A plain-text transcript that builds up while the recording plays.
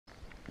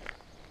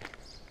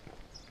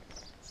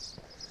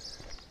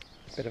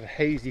Bit of a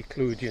hazy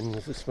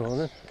Cludians this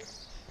morning.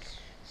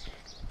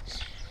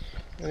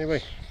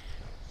 Anyway,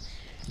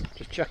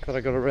 just check that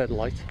I got a red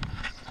light.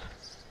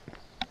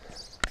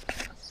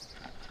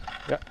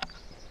 Yeah,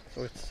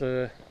 so it's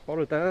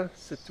bore da,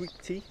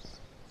 Sitwiti,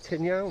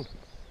 Tinyawn.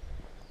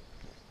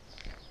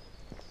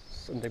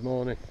 Sunday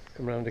morning,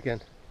 come round again.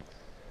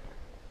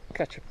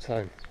 Catch up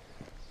time.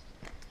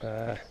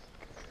 What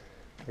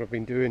I've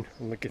been doing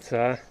on the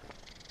guitar,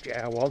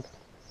 JR1,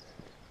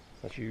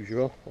 as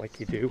usual, like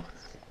you do.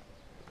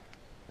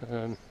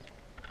 The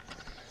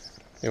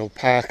old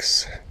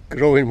park's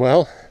growing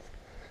well.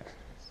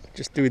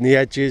 Just doing the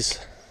edges.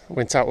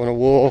 Went out on a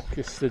walk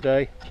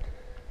yesterday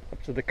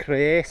up to the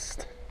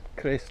crest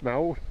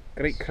mawr,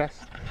 great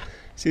crest.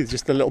 See, there's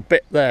just a little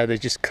bit there they're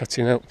just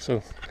cutting out.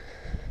 So,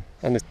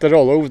 and they're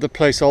all over the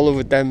place, all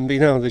over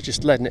Denbigh now. They're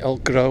just letting it all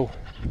grow.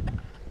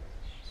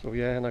 So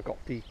yeah, and I got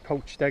the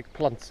poached egg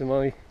plants in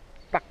my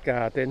back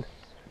garden.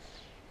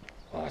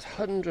 Oh, there's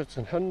hundreds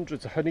and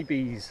hundreds of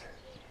honeybees.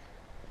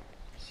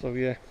 So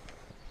yeah,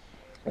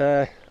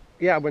 I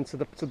went to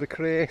the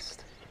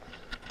crest,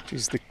 which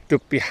is the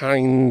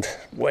behind,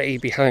 way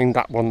behind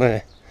that one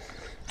there.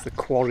 It's the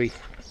quarry,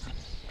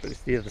 but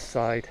it's the other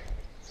side.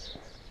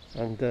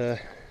 And yeah,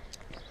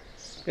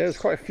 there's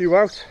quite a few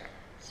out.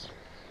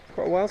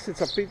 Quite a while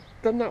since I've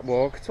done that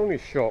walk. It's only a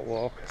short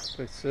walk,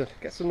 but it's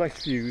get some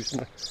nice views.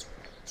 And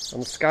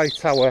the Sky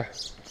Tower.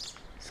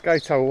 Sky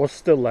Tower was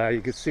still there.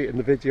 You could see it in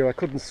the video. I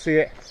couldn't see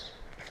it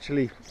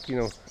actually, you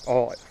know,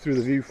 through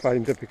the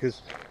viewfinder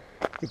because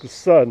with the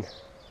sun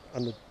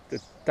and the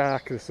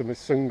darkness of my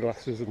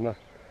sunglasses and that.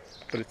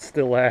 But it's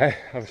still there.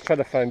 I was trying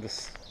to find the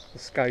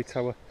Sky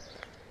Tower,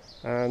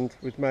 and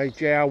with my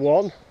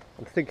JR1,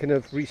 I'm thinking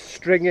of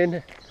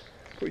restringing,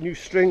 putting new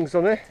strings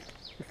on it.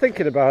 I'm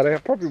thinking about it. I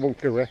probably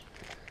won't do it.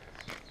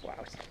 Wow,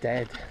 it's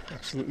dead.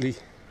 Absolutely.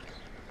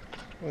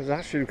 What is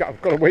that?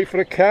 I've got to wait for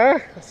a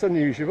car. That's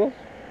unusual.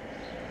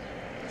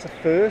 It's a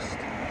first.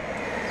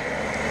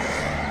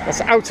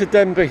 That's out of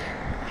Denbigh.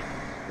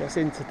 That's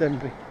into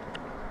Denbigh.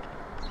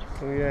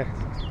 So yeah,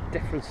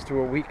 difference to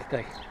a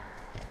weekday.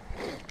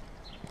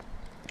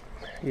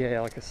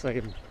 Yeah, like I say,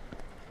 I'm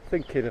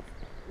thinking of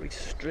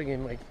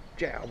restringing my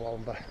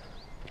JR1, but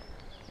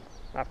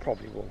I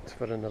probably won't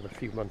for another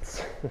few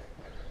months.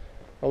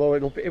 Although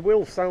it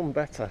will sound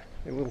better.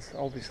 It will,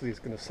 obviously, it's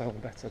going to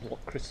sound better, a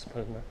lot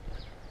crisper than that.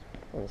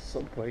 On the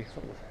subway, I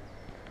thought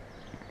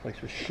the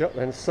place was shut.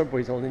 Then the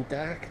subway's all in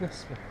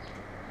darkness. But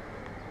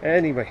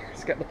anyway,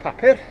 let's get the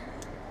papier,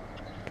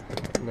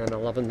 and then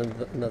I'll have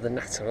another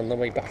natter on the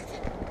way back.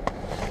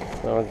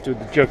 Now I'll do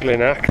the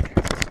juggling act.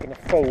 It's going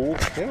to fold.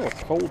 Yeah, I'll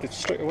fold it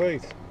straight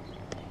away.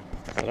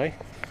 Alright.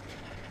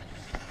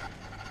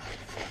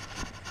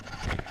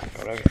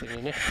 Got everything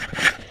in it.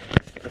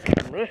 Get the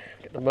camera,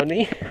 get the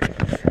money.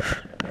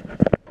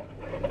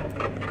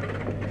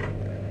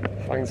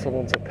 Find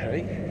someone to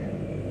pay.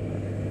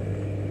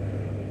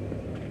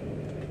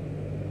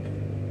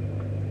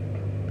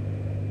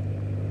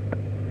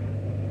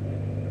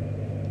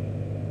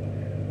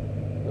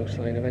 No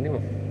sign of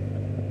anyone.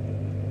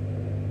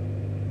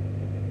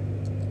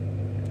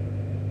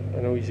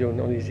 I know he's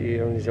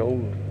on his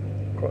own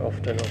quite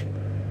often.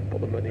 I'll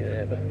put the money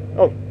there, but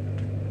oh,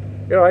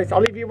 you're right.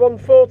 I'll leave you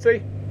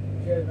 140.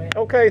 Cheers, mate.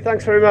 Okay,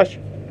 thanks very much.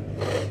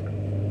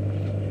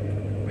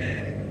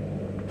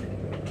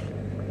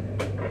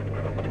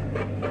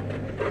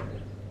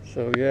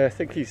 So yeah, I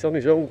think he's on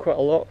his own quite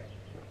a lot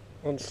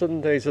on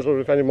Sundays. I don't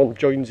know if anyone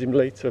joins him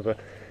later, but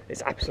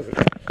it's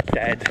absolutely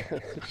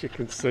dead, as you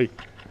can see.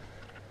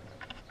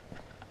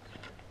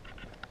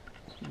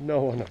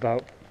 No one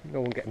about,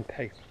 no one getting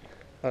paid,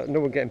 no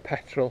one getting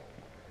petrol,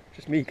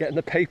 just me getting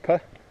the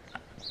paper.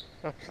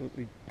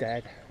 Absolutely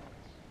dead.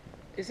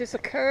 Is this a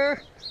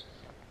car?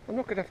 I'm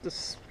not going to have to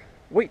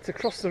wait to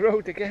cross the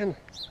road again.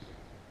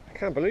 I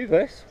can't believe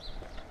this.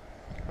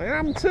 I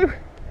am too.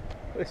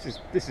 This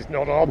is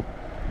not on.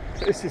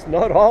 This is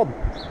not on.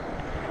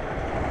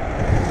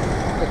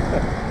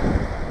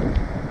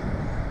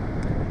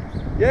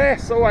 Yeah,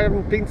 so I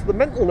haven't been to the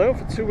mental now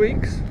for 2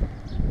 weeks.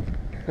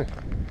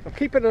 I'm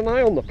keeping an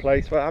eye on the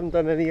place, but I haven't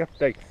done any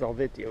updates or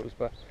videos.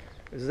 But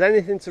if there's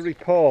anything to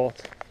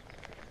report,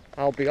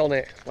 I'll be on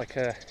it like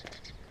a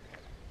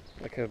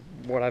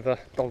whatever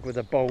dog with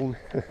a bone.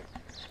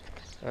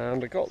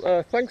 And I got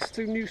thanks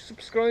to new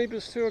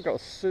subscribers too. I got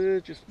a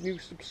surge of new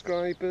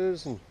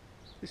subscribers, and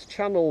this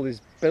channel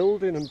is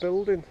building and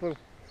building. So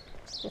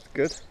that's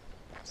good.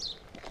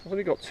 I've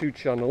only got 2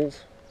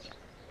 channels.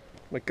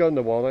 My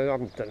Gunner one, I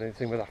haven't done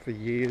anything with that for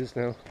years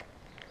now.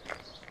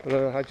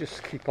 But I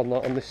just keep on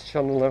that on this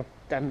channel now.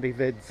 Denbigh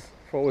vids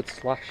 /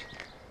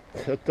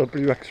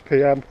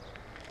 WXPM.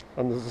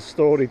 And there's a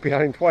story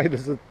behind why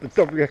there's the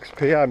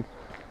WXPM,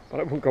 but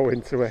I won't go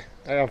into it.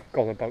 I have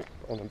gone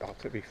on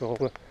about it before.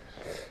 But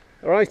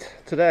alright,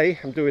 today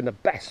I'm doing the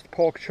best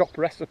pork chop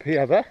recipe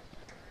ever,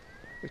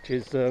 which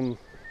is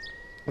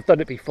I've done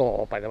it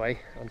before, by the way.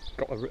 I've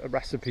got a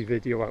recipe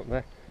video out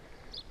there.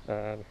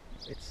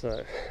 It's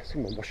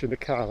someone washing the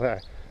car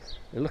there.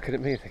 They're looking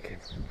at me thinking,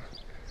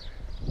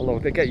 Although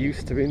they get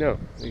used to me now.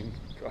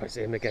 I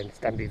see him again, it's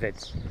Denbigh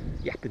vids,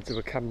 yapping to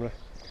a camera.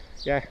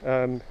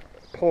 Yeah,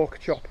 pork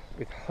chop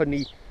with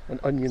honey and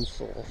onion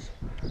sauce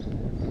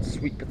and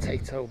sweet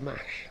potato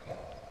mash.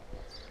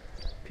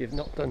 If you've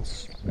not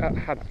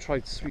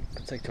tried sweet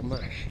potato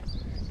mash,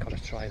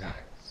 gotta try that.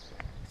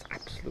 It's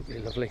absolutely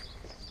lovely.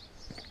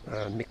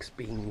 Mixed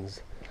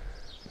beans.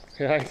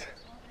 Right,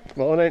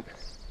 morning.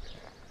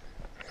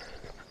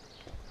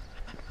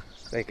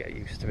 They get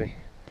used to me.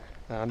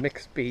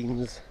 Mixed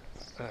beans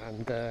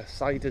and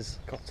ciders.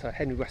 Got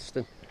Henry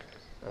Weston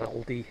and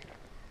Aldi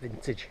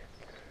vintage.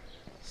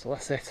 So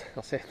that's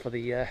it for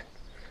the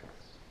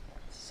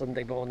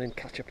Sunday morning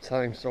catch-up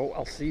time. So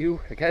I'll see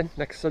you again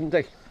next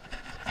Sunday.